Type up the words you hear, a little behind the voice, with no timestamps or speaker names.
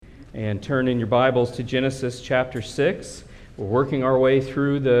and turn in your Bibles to Genesis chapter 6. We're working our way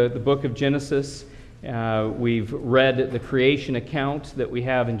through the book of Genesis. We've read the creation account that we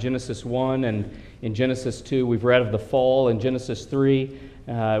have in Genesis 1 and in Genesis 2. We've read of the fall in Genesis 3.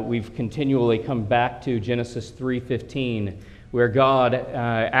 We've continually come back to Genesis 3:15, where God,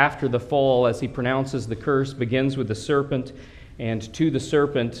 after the fall, as he pronounces the curse, begins with the serpent, and to the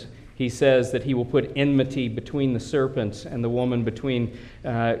serpent he says that he will put enmity between the serpent and the woman, between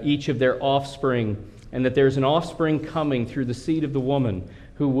each of their offspring, and that there's an offspring coming through the seed of the woman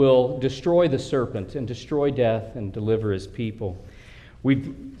who will destroy the serpent and destroy death and deliver his people.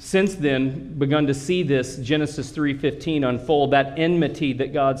 We've since then begun to see this Genesis 3:15 unfold. That enmity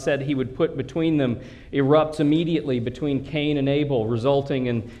that God said he would put between them erupts immediately between Cain and Abel, resulting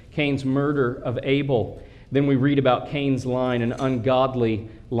in Cain's murder of Abel. Then we read about Cain's line, an ungodly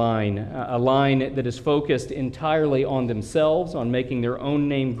line, a line that is focused entirely on themselves, on making their own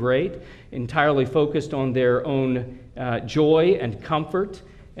name great, entirely focused on their own joy and comfort,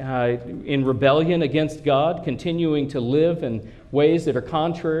 in rebellion against God, continuing to live in ways that are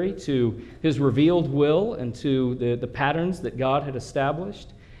contrary to his revealed will and to the patterns that God had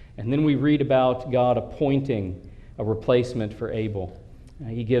established. And then we read about God appointing a replacement for Abel.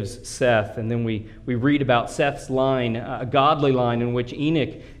 He gives Seth, and then we read about Seth's line, a godly line in which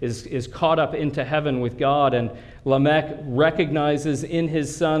Enoch is caught up into heaven with God, and Lamech recognizes in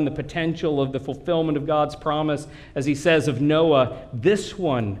his son the potential of the fulfillment of God's promise, as he says of Noah, this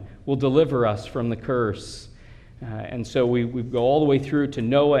one will deliver us from the curse. And so we go all the way through to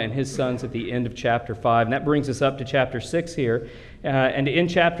Noah and his sons at the end of chapter 5, and that brings us up to chapter 6 here. And in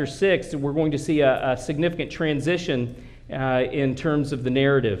chapter 6, we're going to see a significant transition in terms of the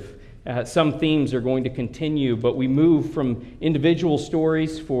narrative. Some themes are going to continue, but we move from individual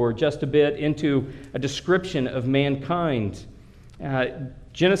stories for just a bit into a description of mankind.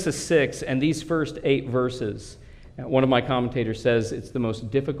 Genesis 6 and these first 8 verses, one of my commentators says it's the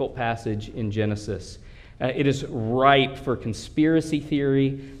most difficult passage in Genesis. It is ripe for conspiracy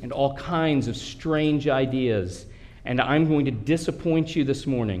theory and all kinds of strange ideas. And I'm going to disappoint you this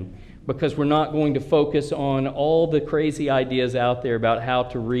morning, because we're not going to focus on all the crazy ideas out there about how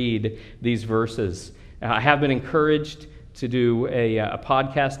to read these verses. I have been encouraged to do a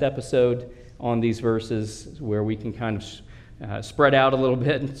podcast episode on these verses where we can kind of spread out a little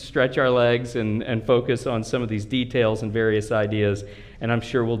bit and stretch our legs and focus on some of these details and various ideas. And I'm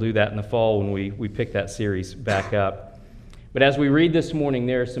sure we'll do that in the fall when we pick that series back up. But as we read this morning,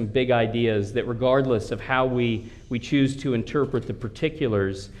 there are some big ideas that, regardless of how we choose to interpret the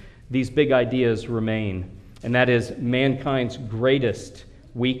particulars, these big ideas remain, and that is mankind's greatest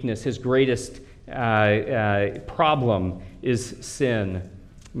weakness, his greatest problem is sin.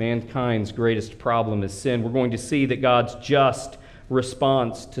 Mankind's greatest problem is sin. We're going to see that God's just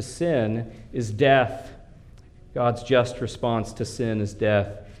response to sin is death. God's just response to sin is death.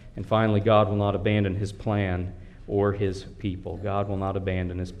 And finally, God will not abandon his plan or his people. God will not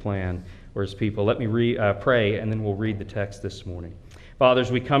abandon his plan or his people. Let me pray, and then we'll read the text this morning. Father,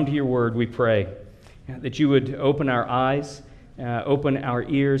 as we come to your word, we pray that you would open our eyes, open our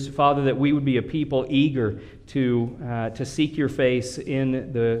ears. Father, that we would be a people eager to seek your face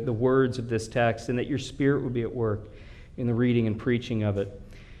in the words of this text, and that your Spirit would be at work in the reading and preaching of it.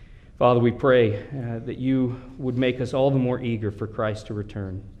 Father, we pray that you would make us all the more eager for Christ to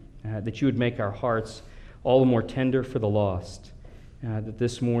return, that you would make our hearts all the more tender for the lost, that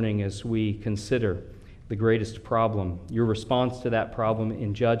this morning as we consider the greatest problem, your response to that problem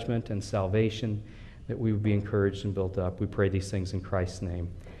in judgment and salvation, that we would be encouraged and built up. We pray these things in Christ's name.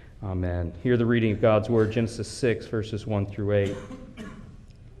 Amen. Hear the reading of God's word, Genesis 6, verses 1 through 8.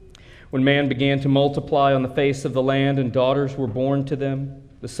 When man began to multiply on the face of the land and daughters were born to them,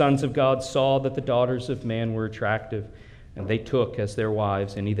 the sons of God saw that the daughters of man were attractive, and they took as their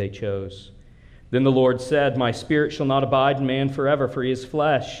wives any they chose. Then the Lord said, My spirit shall not abide in man forever, for he is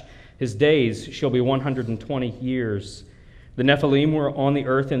flesh. His days shall be 120 years. The Nephilim were on the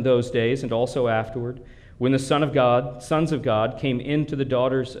earth in those days, and also afterward, when the sons of God came into the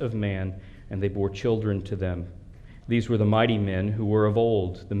daughters of man, and they bore children to them. These were the mighty men who were of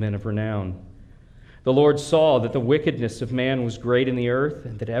old, the men of renown. The Lord saw that the wickedness of man was great in the earth,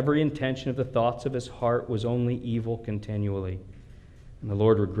 and that every intention of the thoughts of his heart was only evil continually. And the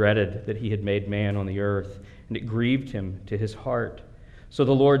Lord regretted that he had made man on the earth, and it grieved him to his heart. So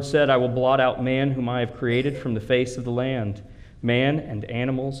the Lord said, I will blot out man whom I have created from the face of the land, man and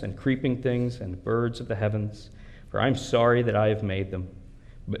animals and creeping things and birds of the heavens, for I am sorry that I have made them.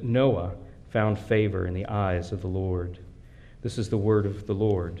 But Noah found favor in the eyes of the Lord. This is the word of the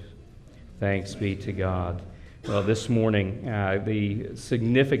Lord. Thanks be to God. Well, this morning, the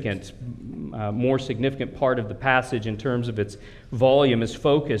more significant part of the passage in terms of its volume is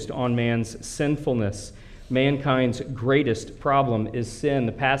focused on man's sinfulness. Mankind's greatest problem is sin.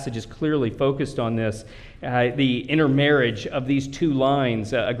 The passage is clearly focused on this. The intermarriage of these two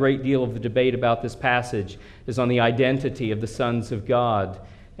lines, a great deal of the debate about this passage is on the identity of the sons of God.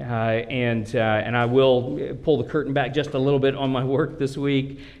 And I will pull the curtain back just a little bit on my work this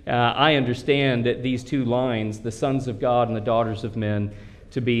week. I understand that these two lines, the sons of God and the daughters of men,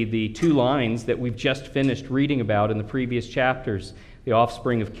 to be the two lines that we've just finished reading about in the previous chapters, the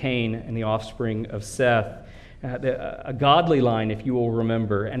offspring of Cain and the offspring of Seth. A godly line, if you will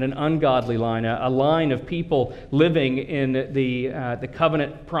remember, and an ungodly line, a line of people living in the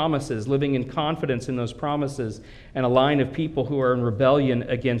covenant promises, living in confidence in those promises, and a line of people who are in rebellion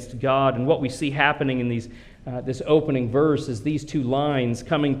against God. And what we see happening in this opening verse is these two lines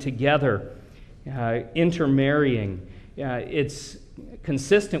coming together, intermarrying. It's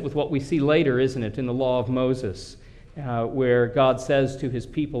consistent with what we see later, isn't it, in the law of Moses, where God says to his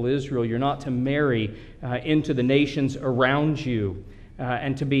people Israel, you're not to marry into the nations around you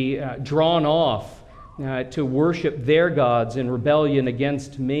and to be drawn off to worship their gods in rebellion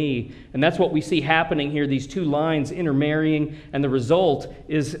against me. And that's what we see happening here, these two lines intermarrying, and the result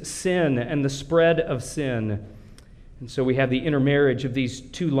is sin and the spread of sin. And so we have the intermarriage of these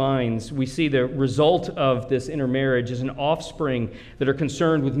two lines. We see the result of this intermarriage is an offspring that are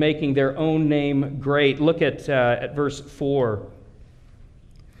concerned with making their own name great. Look at verse 4.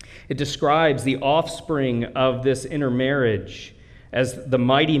 It describes the offspring of this intermarriage as the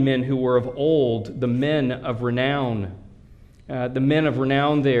mighty men who were of old, the men of renown. The men of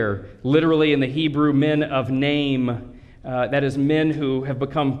renown there, literally in the Hebrew, men of name. That is, men who have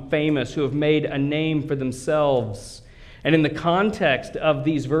become famous, who have made a name for themselves. And in the context of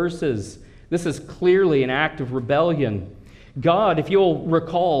these verses, this is clearly an act of rebellion. God, if you'll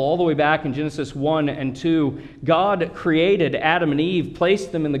recall all the way back in Genesis 1 and 2, God created Adam and Eve,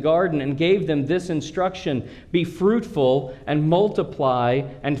 placed them in the garden, and gave them this instruction: be fruitful and multiply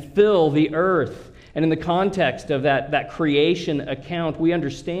and fill the earth. And in the context of that creation account, we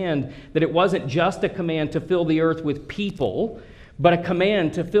understand that it wasn't just a command to fill the earth with people, but a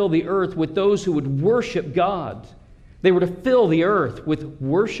command to fill the earth with those who would worship God. They were to fill the earth with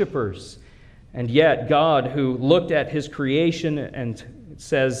worshipers. And yet God, who looked at his creation, and it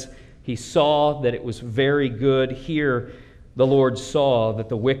says he saw that it was very good. Here the Lord saw that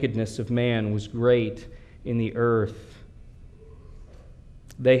the wickedness of man was great in the earth.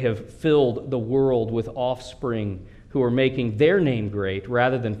 They have filled the world with offspring who are making their name great,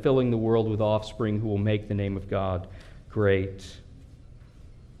 rather than filling the world with offspring who will make the name of God great.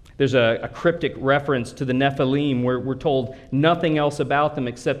 There's a cryptic reference to the Nephilim where we're told nothing else about them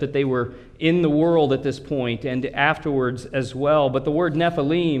except that they were in the world at this point and afterwards as well. But the word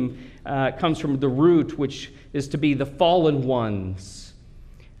Nephilim comes from the root, which is to be the fallen ones.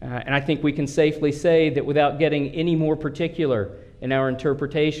 And I think we can safely say that without getting any more particular in our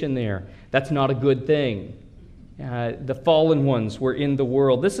interpretation there, that's not a good thing. The fallen ones were in the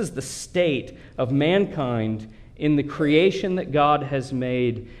world. This is the state of mankind in the creation that God has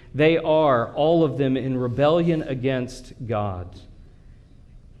made. They are, all of them, in rebellion against God.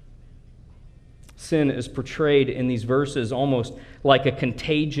 Sin is portrayed in these verses almost like a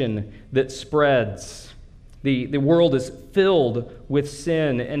contagion that spreads. The world is filled with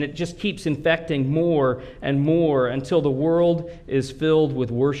sin, and it just keeps infecting more and more until the world is filled with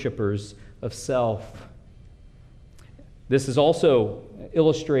worshipers of self. This is also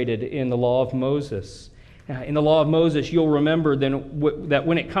illustrated in the law of Moses. In the law of Moses, you'll remember then that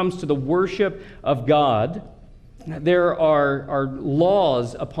when it comes to the worship of God, there are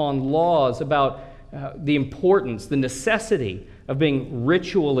laws upon laws about the importance, the necessity of being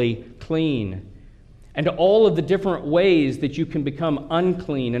ritually clean, and all of the different ways that you can become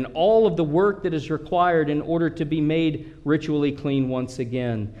unclean, and all of the work that is required in order to be made ritually clean once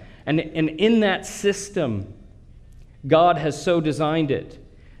again. And in that system, God has so designed it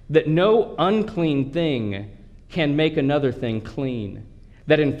that no unclean thing can make another thing clean.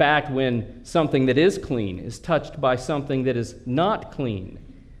 That in fact, when something that is clean is touched by something that is not clean,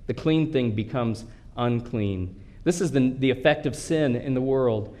 the clean thing becomes unclean. This is the effect of sin in the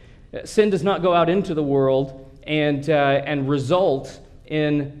world. Sin does not go out into the world and result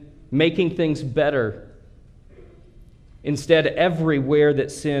in making things better. Instead, everywhere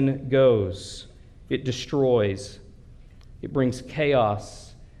that sin goes, it destroys. It brings chaos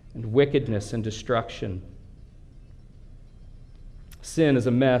and wickedness and destruction. Sin is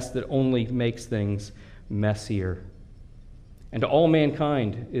a mess that only makes things messier. And all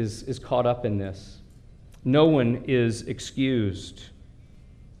mankind is caught up in this. No one is excused.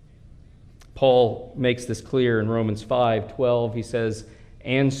 Paul makes this clear in Romans 5:12. He says,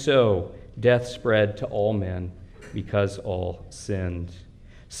 "And so death spread to all men because all sinned."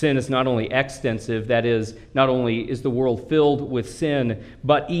 Sin is not only extensive, that is, not only is the world filled with sin,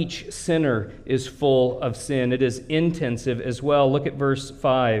 but each sinner is full of sin. It is intensive as well. Look at verse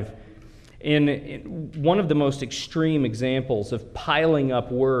 5. In one of the most extreme examples of piling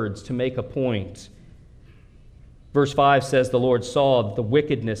up words to make a point, verse 5 says, "The Lord saw that the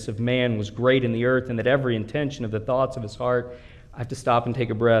wickedness of man was great in the earth, and that every intention of the thoughts of his heart," I have to stop and take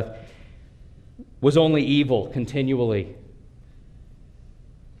a breath, "was only evil continually."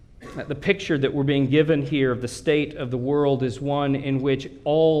 The picture that we're being given here of the state of the world is one in which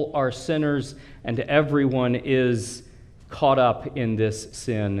all are sinners and everyone is caught up in this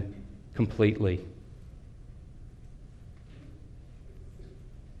sin completely.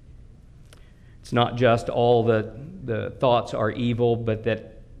 It's not just all the thoughts are evil, but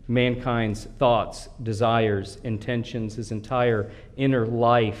that mankind's thoughts, desires, intentions, his entire inner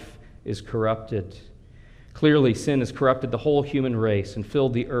life is corrupted. Clearly, sin has corrupted the whole human race and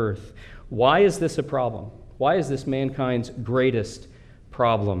filled the earth. Why is this a problem? Why is this mankind's greatest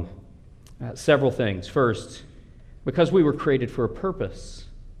problem? Several things. First, because we were created for a purpose.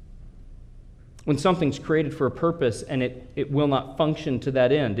 When something's created for a purpose and it will not function to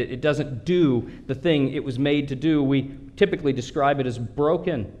that end, it doesn't do the thing it was made to do, we typically describe it as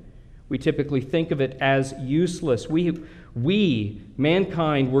broken. We typically think of it as useless. We,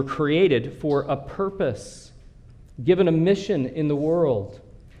 mankind, were created for a purpose, given a mission in the world,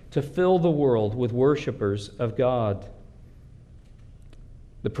 to fill the world with worshipers of God.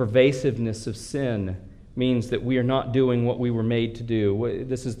 The pervasiveness of sin means that we are not doing what we were made to do.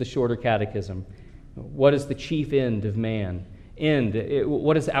 This is the Shorter Catechism. What is the chief end of man?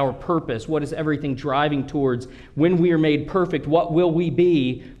 What is our purpose? What is everything driving towards? When we are made perfect, what will we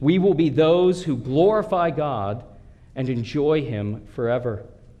be? We will be those who glorify God and enjoy Him forever.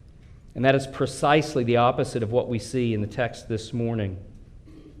 And that is precisely the opposite of what we see in the text this morning.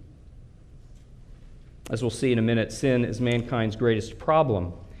 As we'll see in a minute, sin is mankind's greatest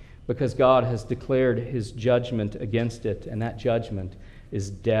problem because God has declared His judgment against it, and that judgment is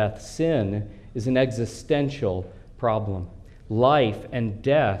death. Sin is an existential problem. Life and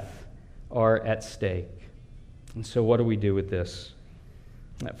death are at stake. And so what do we do with this?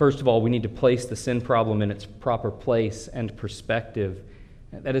 First of all, we need to place the sin problem in its proper place and perspective.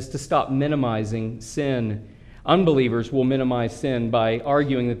 That is to stop minimizing sin. Unbelievers will minimize sin by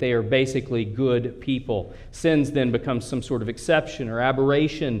arguing that they are basically good people. Sins then become some sort of exception or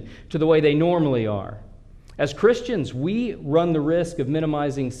aberration to the way they normally are. As Christians, we run the risk of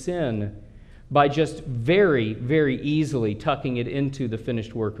minimizing sin by just very, very easily tucking it into the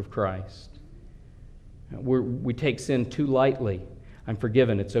finished work of Christ. We take sin too lightly. I'm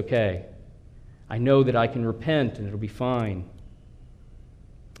forgiven, it's okay. I know that I can repent and it'll be fine.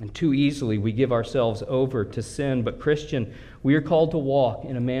 And too easily we give ourselves over to sin. But Christian, we are called to walk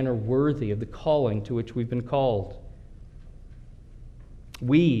in a manner worthy of the calling to which we've been called.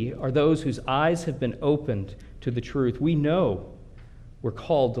 We are those whose eyes have been opened to the truth. We know we're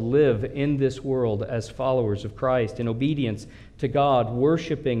called to live in this world as followers of Christ, in obedience to God,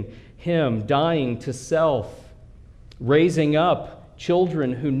 worshiping Him, dying to self, raising up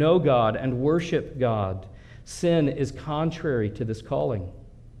children who know God and worship God. Sin is contrary to this calling.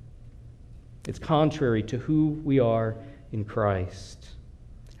 It's contrary to who we are in Christ.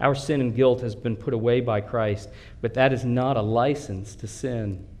 Our sin and guilt has been put away by Christ, but that is not a license to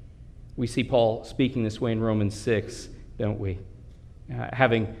sin. We see Paul speaking this way in Romans 6, don't we?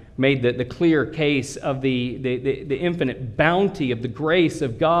 Having made the clear case of the infinite bounty of the grace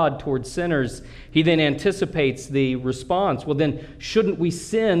of God towards sinners, he then anticipates the response. Well, then, shouldn't we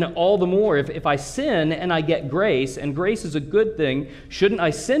sin all the more? If I sin and I get grace, and grace is a good thing, shouldn't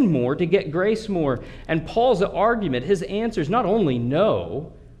I sin more to get grace more? And Paul's argument, his answer is not only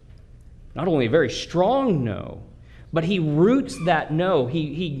no, not only a very strong no, but he roots that no,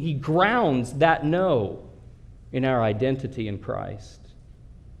 he grounds that no in our identity in Christ.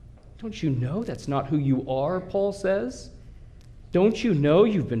 Don't you know that's not who you are, Paul says? Don't you know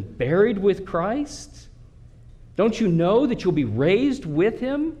you've been buried with Christ? Don't you know that you'll be raised with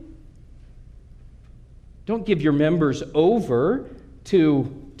Him? Don't give your members over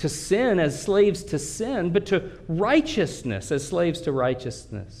to sin as slaves to sin, but to righteousness as slaves to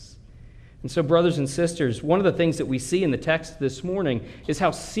righteousness. And so, brothers and sisters, one of the things that we see in the text this morning is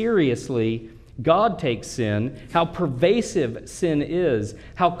how seriously God takes sin, how pervasive sin is,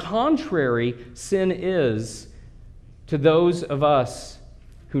 how contrary sin is to those of us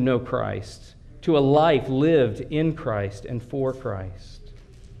who know Christ. to a life lived in Christ and for Christ.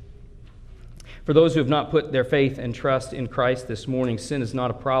 For those who have not put their faith and trust in Christ this morning, sin is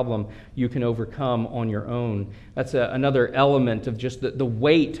not a problem you can overcome on your own. That's another element of just the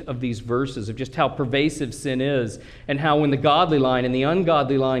weight of these verses, of just how pervasive sin is, and how when the godly line and the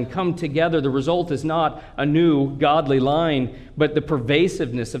ungodly line come together, the result is not a new godly line, but the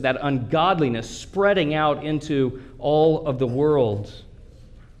pervasiveness of that ungodliness spreading out into all of the world.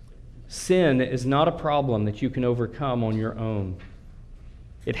 Sin is not a problem that you can overcome on your own.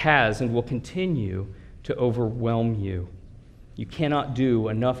 It has and will continue to overwhelm you. You cannot do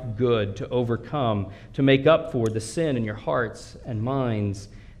enough good to overcome, to make up for the sin in your hearts and minds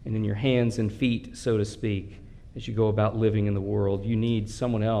and in your hands and feet, so to speak, as you go about living in the world. You need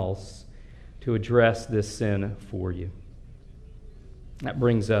someone else to address this sin for you. That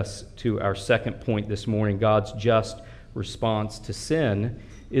brings us to our second point this morning. God's just response to sin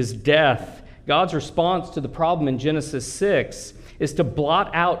is death. God's response to the problem in Genesis 6 is to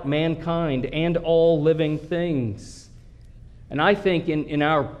blot out mankind and all living things. And I think in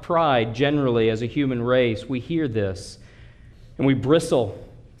our pride, generally, as a human race, we hear this and we bristle.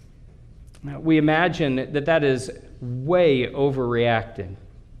 We imagine that is way overreacting.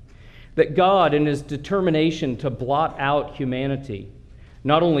 That God, in his determination to blot out humanity,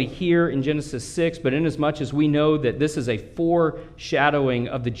 not only here in Genesis 6, but inasmuch as we know that this is a foreshadowing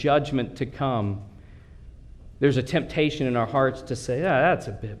of the judgment to come, there's a temptation in our hearts to say, that's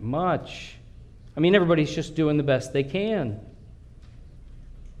a bit much. I mean, everybody's just doing the best they can.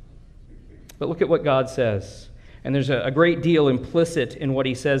 But look at what God says. And there's a great deal implicit in what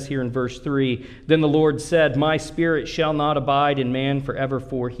he says here in verse 3. Then the Lord said, my spirit shall not abide in man forever,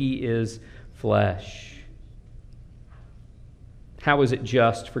 for he is flesh. How is it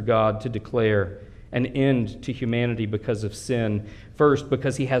just for God to declare an end to humanity because of sin? First,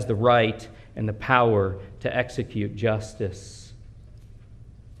 because he has the right and the power to execute justice.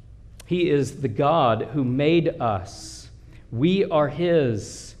 He is the God who made us. We are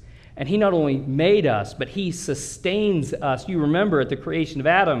his. And he not only made us, but he sustains us. You remember at the creation of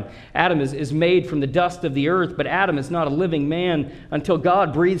Adam, Adam is made from the dust of the earth, but Adam is not a living man until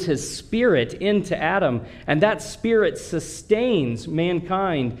God breathes his spirit into Adam. And that spirit sustains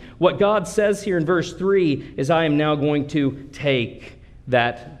mankind. What God says here in verse 3 is, I am now going to take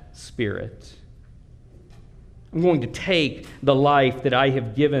that spirit. I'm going to take the life that I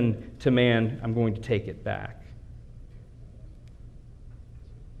have given to man. I'm going to take it back.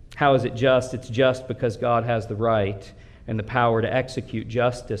 How is it just? It's just because God has the right and the power to execute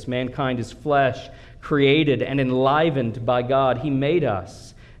justice. Mankind is flesh, created and enlivened by God. He made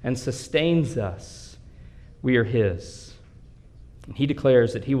us and sustains us. We are his. And he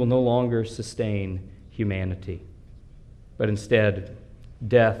declares that he will no longer sustain humanity, but instead,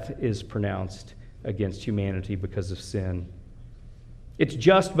 death is pronounced against humanity because of sin. It's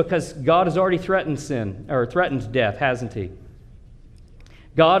just because God has already threatened sin, or threatened death, hasn't he?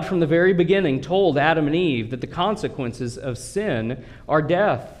 God, from the very beginning, told Adam and Eve that the consequences of sin are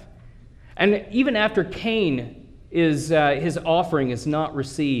death. And even after Cain his offering is not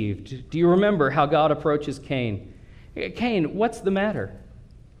received, do you remember how God approaches Cain? Cain, what's the matter?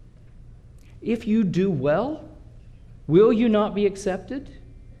 If you do well, will you not be accepted?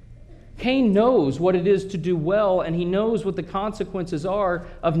 Cain knows what it is to do well, and he knows what the consequences are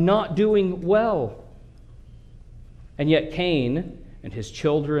of not doing well. And yet Cain and his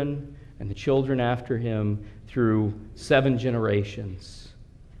children and the children after him through 7 generations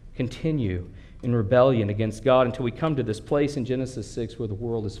continue in rebellion against God until we come to this place in Genesis 6 where the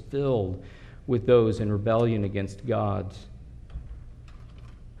world is filled with those in rebellion against God.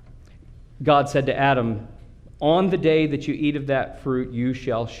 God said to Adam, on the day that you eat of that fruit, you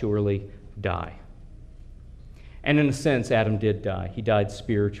shall surely die. And in a sense, Adam did die. He died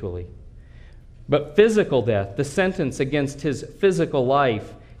spiritually. But physical death, the sentence against his physical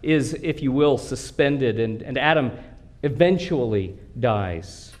life, is, if you will, suspended, and Adam eventually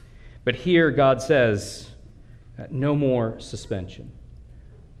dies. But here God says, no more suspension.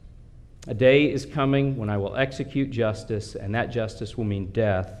 A day is coming when I will execute justice, and that justice will mean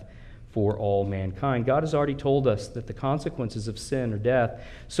death for all mankind. God has already told us that the consequences of sin are death,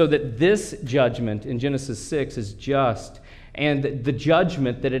 so that this judgment in Genesis 6 is just, and the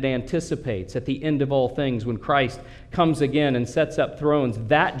judgment that it anticipates at the end of all things when Christ comes again and sets up thrones,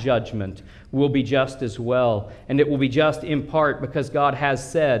 that judgment will be just as well. And it will be just in part because God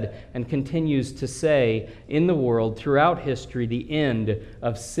has said and continues to say in the world throughout history, the end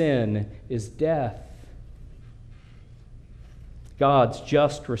of sin is death. God's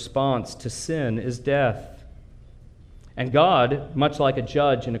just response to sin is death. And God, much like a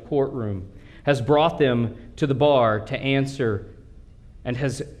judge in a courtroom, has brought them to the bar to answer, and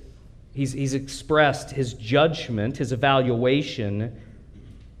he's expressed his judgment, his evaluation.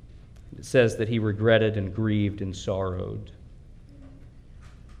 It says that he regretted and grieved and sorrowed.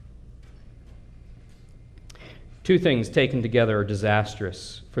 Two things taken together are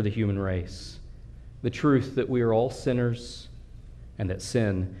disastrous for the human race: the truth that we are all sinners and that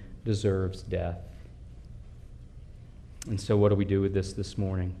sin deserves death. And so what do we do with this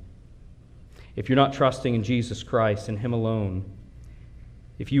morning? If you're not trusting in Jesus Christ and Him alone,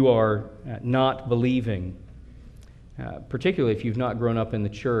 if you are not believing, particularly if you've not grown up in the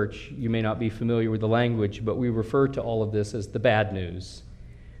church, you may not be familiar with the language, but we refer to all of this as the bad news.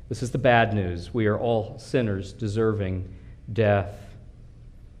 This is the bad news. We are all sinners deserving death.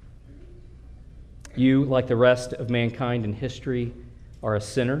 You, like the rest of mankind in history, are a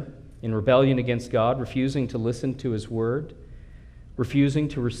sinner in rebellion against God, refusing to listen to His word, refusing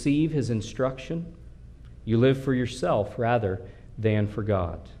to receive His instruction. You live for yourself rather than for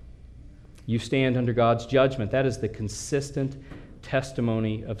God. You stand under God's judgment. That is the consistent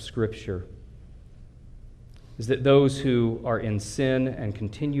testimony of Scripture, is that those who are in sin and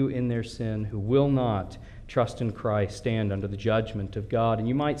continue in their sin, who will not trust in Christ, stand under the judgment of God. And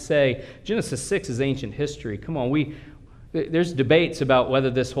you might say, Genesis 6 is ancient history. Come on, there's debates about whether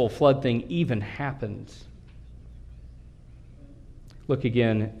this whole flood thing even happened. Look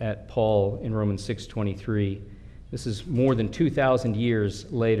again at Paul in Romans 6:23. This is more than 2,000 years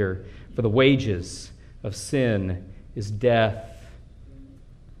later. For the wages of sin is death.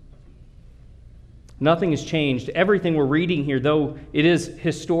 Nothing has changed. Everything we're reading here, though it is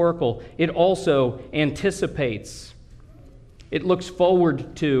historical, it also anticipates. It looks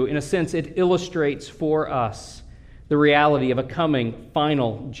forward to, in a sense, it illustrates for us the reality of a coming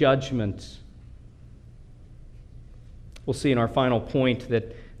final judgment. We'll see in our final point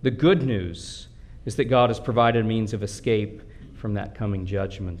that the good news is that God has provided a means of escape from that coming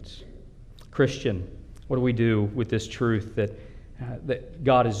judgment. Christian, what do we do with this truth that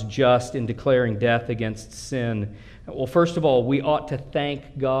God is just in declaring death against sin? Well, first of all, we ought to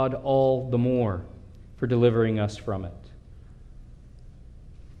thank God all the more for delivering us from it.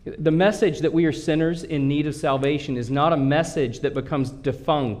 The message that we are sinners in need of salvation is not a message that becomes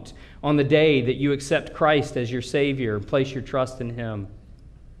defunct on the day that you accept Christ as your Savior and place your trust in Him.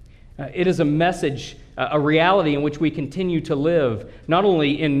 It is a message, a reality in which we continue to live, not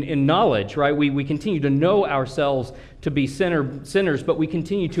only in knowledge, right? We continue to know ourselves to be sinners, but we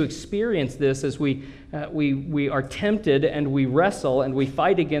continue to experience this as we are tempted and we wrestle and we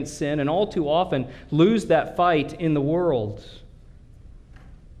fight against sin, and all too often lose that fight in the world.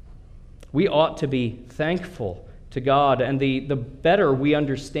 We ought to be thankful to God, and the better we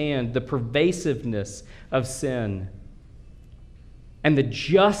understand the pervasiveness of sin and the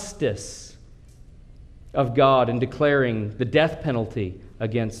justice of God in declaring the death penalty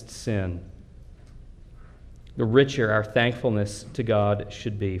against sin, the richer our thankfulness to God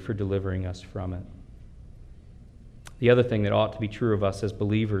should be for delivering us from it. The other thing that ought to be true of us as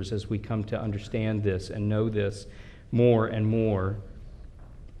believers as we come to understand this and know this more and more,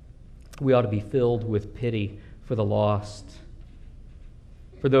 we ought to be filled with pity for the lost.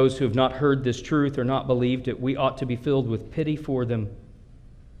 For those who have not heard this truth or not believed it, we ought to be filled with pity for them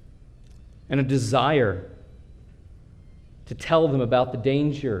and a desire to tell them about the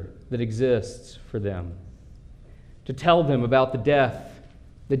danger that exists for them, to tell them about the death,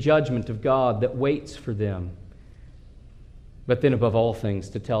 the judgment of God that waits for them, but then above all things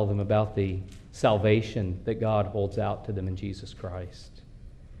to tell them about the salvation that God holds out to them in Jesus Christ.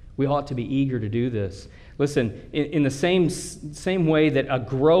 We ought to be eager to do this. Listen, in the same way that a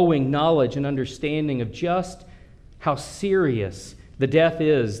growing knowledge and understanding of just how serious the death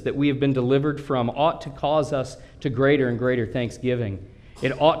is that we have been delivered from ought to cause us to greater and greater thanksgiving.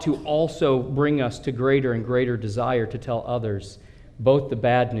 It ought to also bring us to greater and greater desire to tell others both the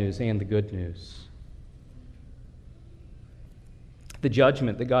bad news and the good news. The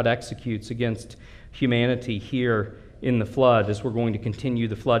judgment that God executes against humanity here in the flood, as we're going to continue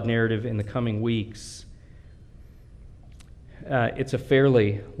the flood narrative in the coming weeks, it's a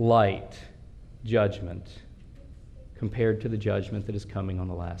fairly light judgment compared to the judgment that is coming on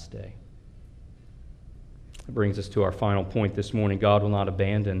the last day. It brings us to our final point this morning. God will not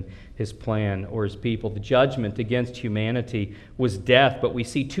abandon His plan or His people. The judgment against humanity was death, but we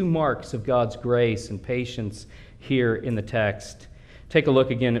see two marks of God's grace and patience here in the text. Take a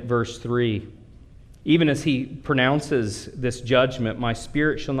look again at verse 3. Even as He pronounces this judgment, my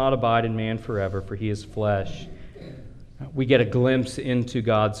spirit shall not abide in man forever, for he is flesh. We get a glimpse into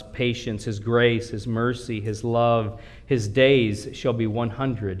God's patience, His grace, His mercy, His love. His days shall be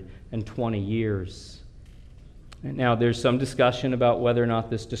 120 120 years. Now, there's some discussion about whether or not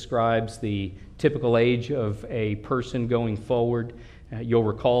this describes the typical age of a person going forward. You'll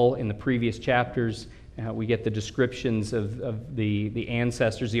recall in the previous chapters, we get the descriptions of the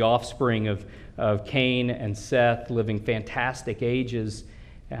ancestors, the offspring of Cain and Seth living fantastic ages.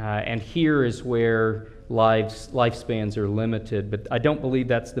 And here is where lifespans are limited. But I don't believe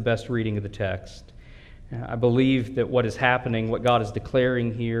that's the best reading of the text. I believe that what is happening, what God is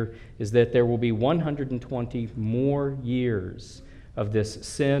declaring here, is that there will be 120 more years of this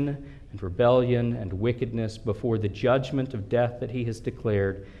sin and rebellion and wickedness before the judgment of death that he has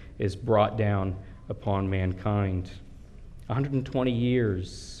declared is brought down upon mankind. 120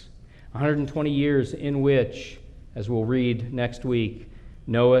 years. 120 years in which, as we'll read next week,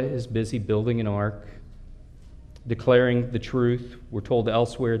 Noah is busy building an ark, declaring the truth. We're told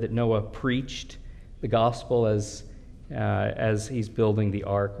elsewhere that Noah preached the gospel as he's building the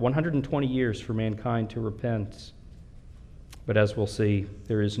ark. 120 years for mankind to repent. But as we'll see,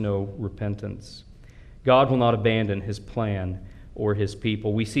 there is no repentance. God will not abandon his plan or his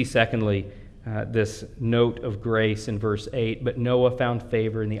people. We see, secondly, this note of grace in verse 8, but Noah found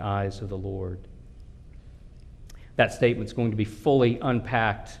favor in the eyes of the Lord. That statement's going to be fully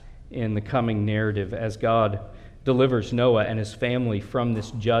unpacked in the coming narrative as God delivers Noah and his family from this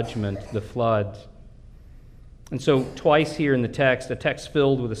judgment, the flood. And so twice here in the text, a text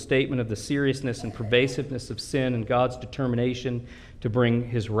filled with a statement of the seriousness and pervasiveness of sin and God's determination to bring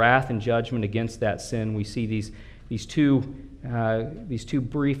his wrath and judgment against that sin, we see these two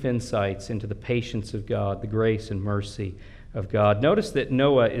brief insights into the patience of God, the grace and mercy of God. Notice that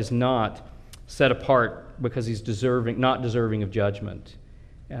Noah is not set apart because he's not deserving of judgment.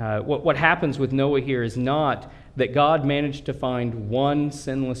 What happens with Noah here is not that God managed to find one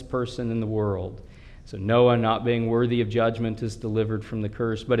sinless person in the world. So Noah, not being worthy of judgment, is delivered from the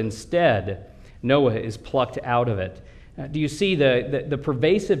curse, but instead, Noah is plucked out of it. Do you see the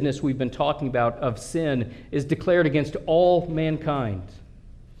pervasiveness we've been talking about of sin is declared against all mankind?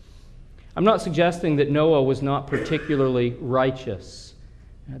 I'm not suggesting that Noah was not particularly righteous.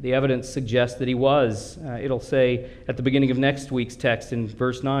 The evidence suggests that he was. It'll say at the beginning of next week's text in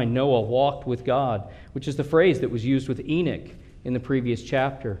verse 9, Noah walked with God, which is the phrase that was used with Enoch in the previous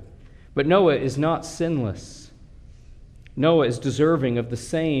chapter. But Noah is not sinless. Noah is deserving of the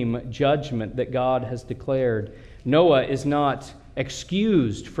same judgment that God has declared. Noah is not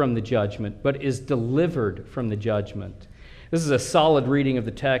excused from the judgment, but is delivered from the judgment. This is a solid reading of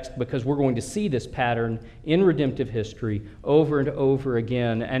the text because we're going to see this pattern in redemptive history over and over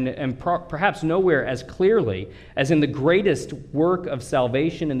again, and perhaps nowhere as clearly as in the greatest work of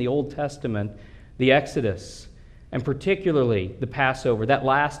salvation in the Old Testament, the Exodus, and particularly the Passover, that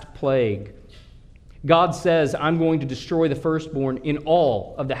last plague. God says, I'm going to destroy the firstborn in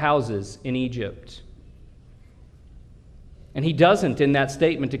all of the houses in Egypt. And he doesn't, in that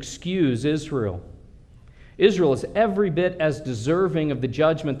statement, excuse Israel. Israel is every bit as deserving of the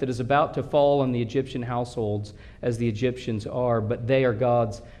judgment that is about to fall on the Egyptian households as the Egyptians are, but they are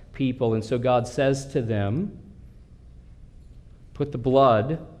God's people. And so God says to them, put the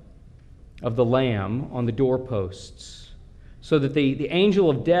blood of the lamb on the doorposts, so that the angel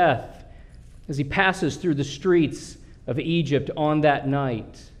of death, as he passes through the streets of Egypt on that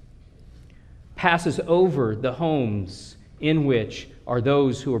night, passes over the homes in which are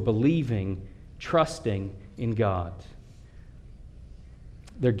those who are believing, trusting in God.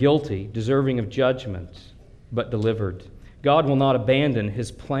 They're guilty, deserving of judgment, but delivered. God will not abandon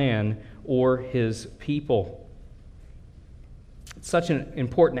his plan or his people. It's such an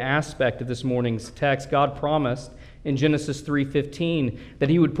important aspect of this morning's text. God promised in Genesis 3:15 that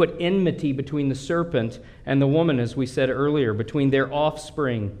he would put enmity between the serpent and the woman, as we said earlier, between their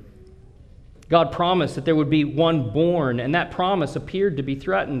offspring. God promised that there would be one born, and that promise appeared to be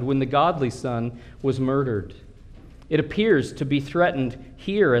threatened when the godly son was murdered. It appears to be threatened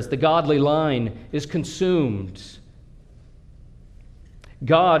here as the godly line is consumed.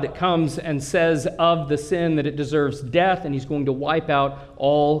 God comes and says of the sin that it deserves death, and he's going to wipe out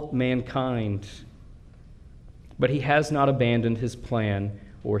all mankind. But he has not abandoned his plan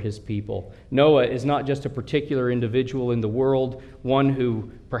or his people. Noah is not just a particular individual in the world, one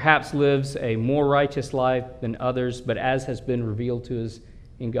who perhaps lives a more righteous life than others, but as has been revealed to us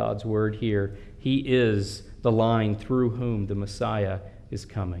in God's word here, he is the line through whom the Messiah is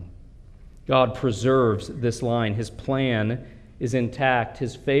coming. God preserves this line. His plan is intact.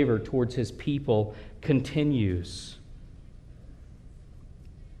 His favor towards his people continues.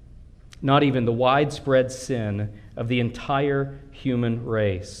 Not even the widespread sin of the entire human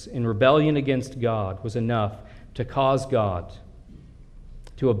race in rebellion against God was enough to cause God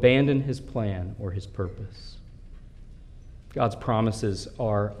to abandon his plan or his purpose. God's promises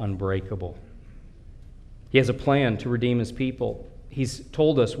are unbreakable. He has a plan to redeem his people. He's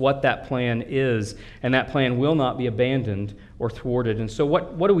told us what that plan is, and that plan will not be abandoned or thwarted. And so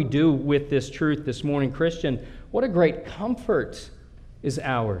what do we do with this truth this morning, Christian? What a great comfort is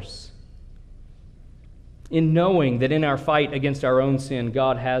ours in knowing that in our fight against our own sin,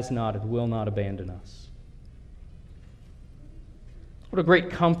 God has not and will not abandon us. What a great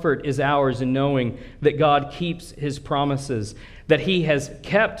comfort is ours in knowing that God keeps his promises, that he has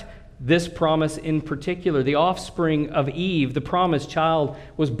kept this promise in particular. The offspring of Eve, the promised child,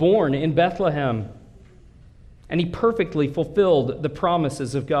 was born in Bethlehem, and he perfectly fulfilled the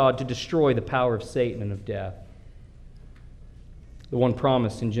promises of God to destroy the power of Satan and of death. The one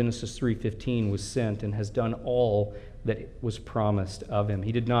promised in Genesis 3:15 was sent and has done all that was promised of him.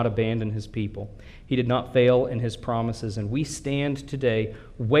 He did not abandon his people. He did not fail in his promises, and we stand today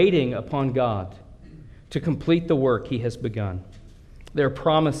waiting upon God to complete the work he has begun. There are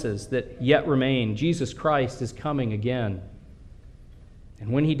promises that yet remain. Jesus Christ is coming again.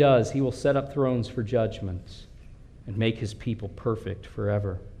 And when he does, he will set up thrones for judgment and make his people perfect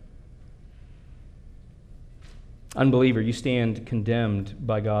forever. Unbeliever, you stand condemned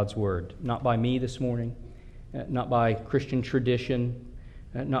by God's word, not by me this morning, not by Christian tradition,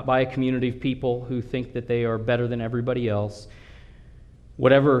 not by a community of people who think that they are better than everybody else.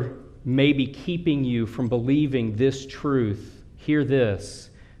 Whatever may be keeping you from believing this truth, hear this: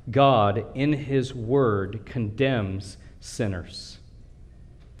 God, in his word, condemns sinners.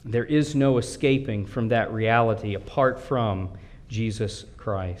 There is no escaping from that reality apart from Jesus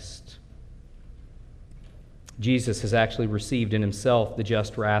Christ. Jesus has actually received in himself the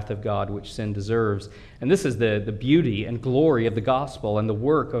just wrath of God which sin deserves. And this is the beauty and glory of the gospel and the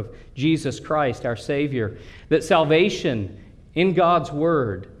work of Jesus Christ, our Savior, that salvation in God's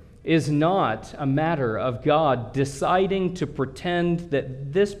word is not a matter of God deciding to pretend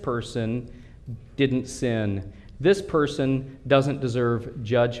that this person didn't sin, this person doesn't deserve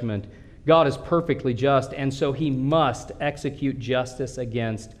judgment. God is perfectly just, and so he must execute justice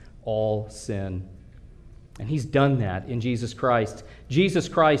against all sin. And he's done that in Jesus Christ. Jesus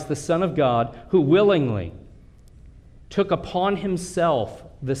Christ, the Son of God, who willingly took upon himself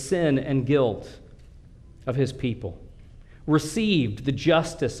the sin and guilt of his people, received the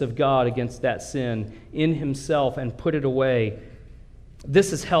justice of God against that sin in himself and put it away.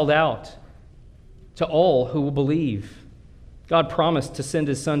 This is held out to all who will believe. God promised to send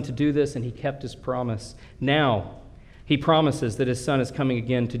his Son to do this, and he kept his promise. Now, he promises that his Son is coming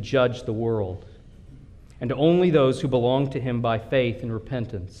again to judge the world. And only those who belong to him by faith and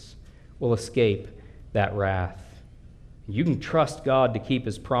repentance will escape that wrath. You can trust God to keep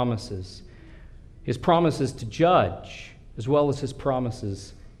his promises to judge, as well as his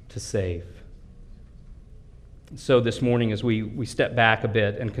promises to save. So this morning, as we step back a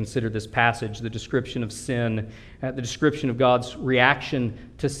bit and consider this passage, the description of sin, the description of God's reaction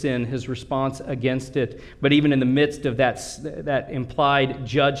to sin, his response against it, but even in the midst of that implied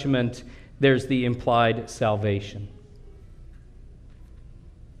judgment, there's the implied salvation.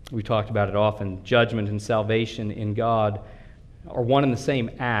 We talked about it often. Judgment and salvation in God are one and the same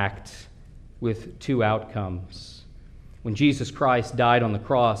act with two outcomes. When Jesus Christ died on the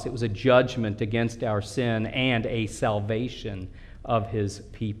cross, it was a judgment against our sin and a salvation of his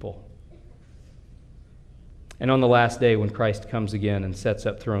people. And on the last day, when Christ comes again and sets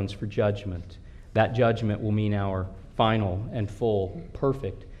up thrones for judgment, that judgment will mean our final and full,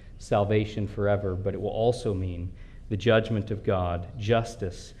 perfect salvation forever, but it will also mean the judgment of God,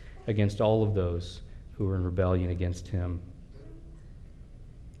 justice against all of those who are in rebellion against him.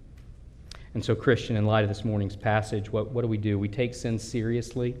 And so, Christian, in light of this morning's passage, what do? We take sin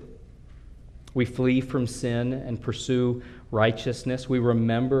seriously. We flee from sin and pursue righteousness. We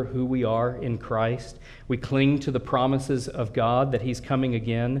remember who we are in Christ. We cling to the promises of God that he's coming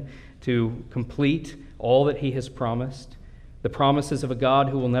again to complete all that he has promised. The promises of a God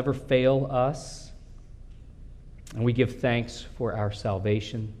who will never fail us. And we give thanks for our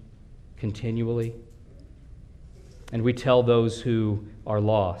salvation continually. And we tell those who are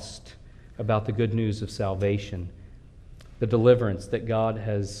lost about the good news of salvation, the deliverance that God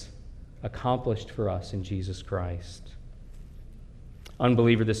has accomplished for us in Jesus Christ.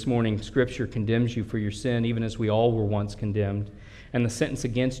 Unbeliever, this morning, Scripture condemns you for your sin, even as we all were once condemned. And the sentence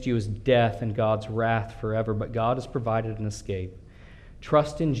against you is death and God's wrath forever. But God has provided an escape.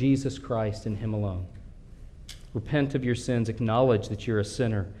 Trust in Jesus Christ and him alone. Repent of your sins. Acknowledge that you're a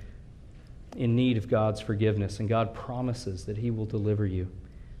sinner in need of God's forgiveness. And God promises that he will deliver you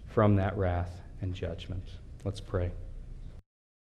from that wrath and judgment. Let's pray.